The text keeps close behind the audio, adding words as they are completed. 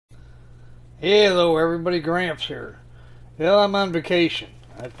Hello everybody, Gramps here. Well, I'm on vacation.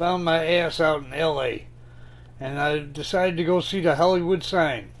 I found my ass out in LA and I decided to go see the Hollywood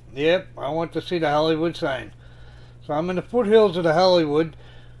sign. Yep, I want to see the Hollywood sign. So I'm in the foothills of the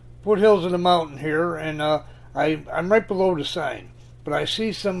foothills of the mountain here, and I'm right below the sign. But I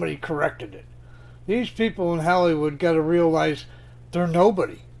see somebody corrected it. These people in Hollywood got to realize they're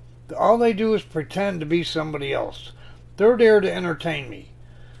nobody. All they do is pretend to be somebody else. They're there to entertain me.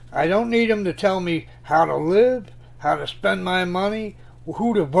 I don't need them to tell me how to live, how to spend my money,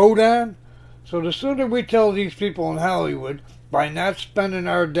 who to vote on. So the sooner we tell these people in Hollywood, by not spending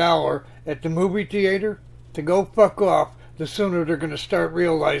our dollar at the movie theater, to go fuck off, the sooner they're going to start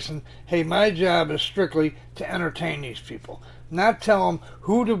realizing, hey, my job is strictly to entertain these people. Not tell them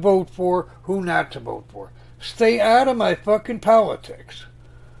who to vote for, who not to vote for. Stay out of my fucking politics.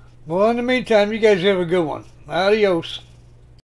 Well, in the meantime, you guys have a good one. Adios.